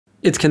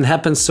It can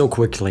happen so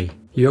quickly.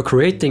 You are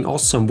creating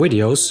awesome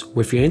videos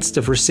with your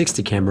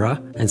Insta360 camera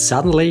and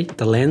suddenly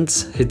the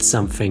lens hits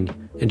something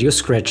and you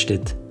scratched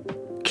it.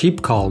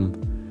 Keep calm.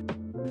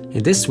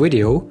 In this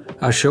video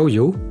I'll show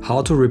you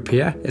how to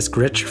repair a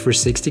scratched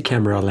 360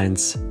 camera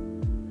lens.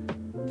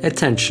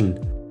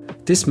 Attention!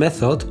 This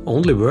method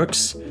only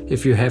works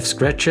if you have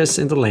scratches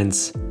in the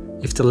lens.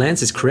 If the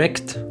lens is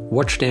cracked,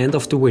 watch the end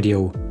of the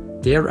video.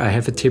 There I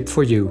have a tip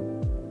for you.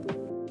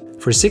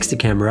 360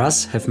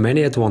 cameras have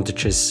many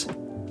advantages.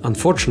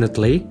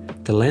 Unfortunately,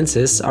 the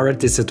lenses are a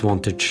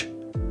disadvantage.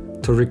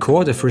 To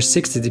record a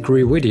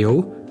 360-degree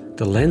video,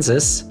 the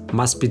lenses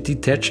must be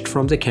detached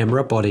from the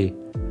camera body.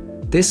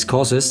 This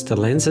causes the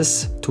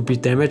lenses to be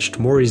damaged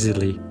more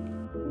easily.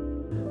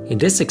 In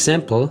this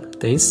example,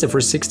 the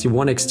Insta360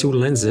 ONE X2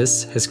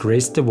 lenses has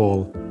grazed the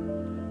wall.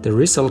 The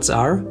results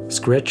are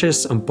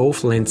scratches on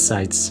both lens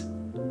sides.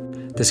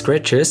 The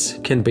scratches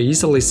can be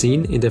easily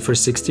seen in the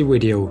 360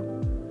 video.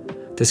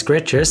 The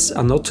scratches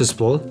are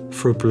noticeable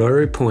through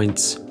blurry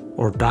points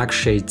or dark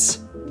shades.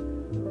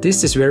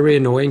 This is very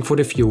annoying for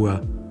the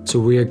viewer, so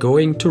we are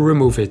going to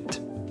remove it.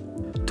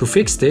 To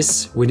fix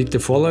this, we need the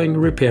following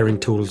repairing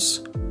tools: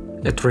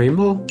 a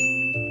Dremel,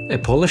 a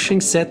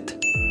polishing set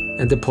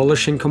and a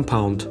polishing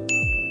compound.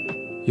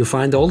 You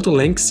find all the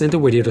links in the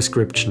video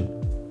description.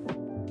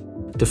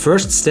 The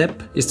first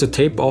step is to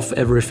tape off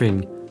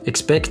everything,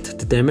 except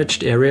the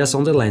damaged areas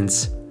on the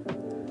lens.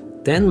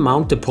 Then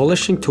mount the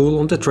polishing tool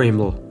on the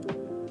Dremel.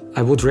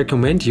 I would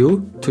recommend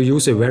you to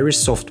use a very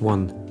soft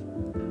one.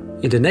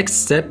 In the next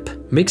step,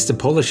 mix the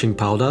polishing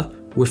powder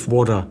with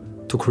water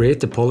to create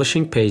the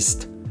polishing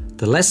paste.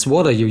 The less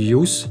water you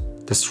use,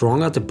 the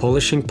stronger the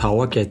polishing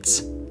power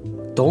gets.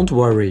 Don't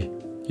worry,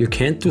 you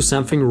can't do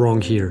something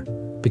wrong here,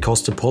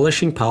 because the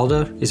polishing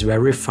powder is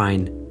very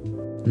fine.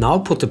 Now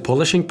put the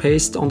polishing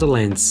paste on the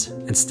lens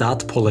and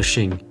start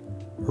polishing.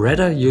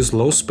 Rather use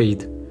low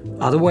speed,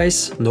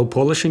 otherwise no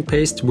polishing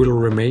paste will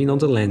remain on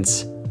the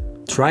lens.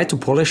 Try to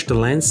polish the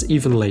lens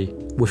evenly,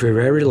 with a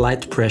very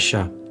light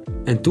pressure.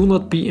 And do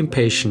not be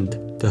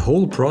impatient, the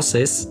whole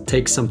process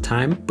takes some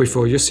time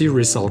before you see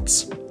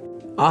results.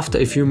 After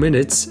a few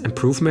minutes,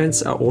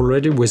 improvements are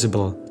already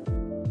visible.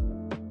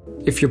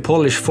 If you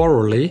polish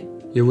thoroughly,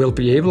 you will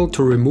be able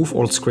to remove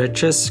all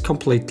scratches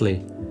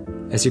completely,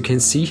 as you can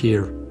see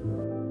here.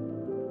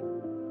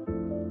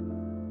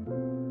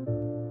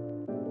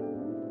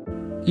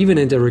 Even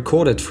in the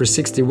recorded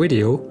 360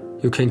 video,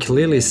 you can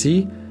clearly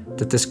see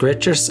that the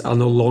scratches are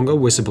no longer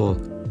visible.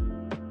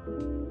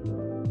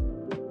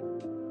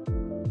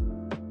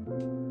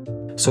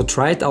 So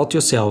try it out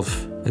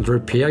yourself and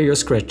repair your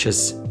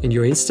scratches in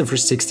your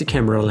Insta360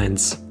 camera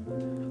lens.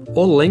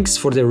 All links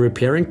for the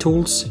repairing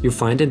tools you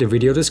find in the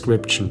video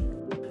description.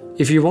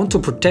 If you want to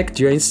protect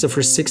your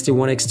Insta360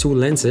 ONE X2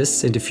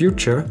 lenses in the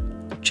future,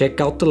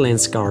 check out the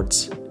lens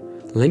guards.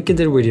 Link in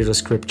the video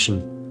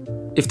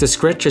description. If the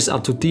scratches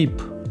are too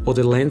deep or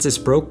the lens is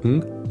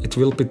broken, it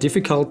will be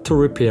difficult to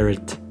repair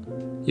it.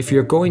 If you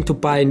are going to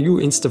buy a new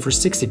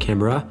Insta360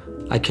 camera,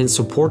 I can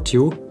support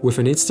you with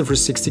an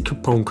Insta360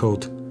 coupon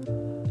code.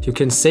 You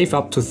can save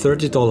up to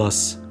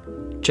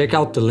 $30. Check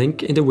out the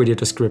link in the video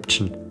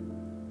description.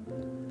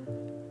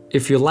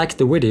 If you liked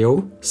the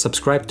video,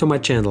 subscribe to my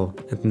channel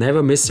and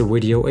never miss a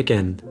video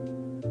again.